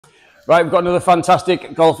Right, we've got another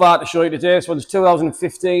fantastic Golf R to show you today. This one's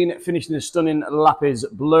 2015, finished in a stunning lapis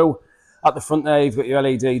blue. At the front there, you've got your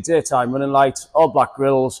LED daytime running lights, all black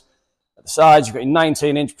grills. At the sides, you've got your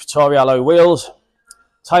 19-inch Pretoria alloy wheels.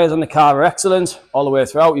 Tyres on the car are excellent all the way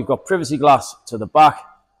throughout. You've got privacy glass to the back,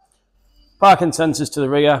 parking sensors to the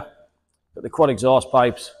rear, got the quad exhaust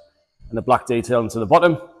pipes and the black detailing to the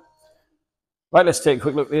bottom. Right, let's take a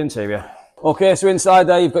quick look at the interior. Okay, so inside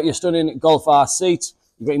there, you've got your stunning Golf R seats.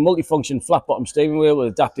 You've got your multi-function flat-bottom steering wheel with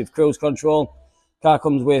adaptive cruise control. Car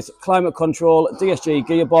comes with climate control, DSG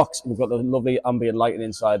gearbox, and you've got the lovely ambient lighting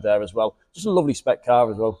inside there as well. Just a lovely spec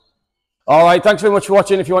car as well. All right, thanks very much for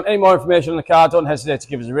watching. If you want any more information on the car, don't hesitate to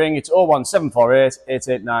give us a ring. It's 01748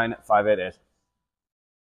 889 588.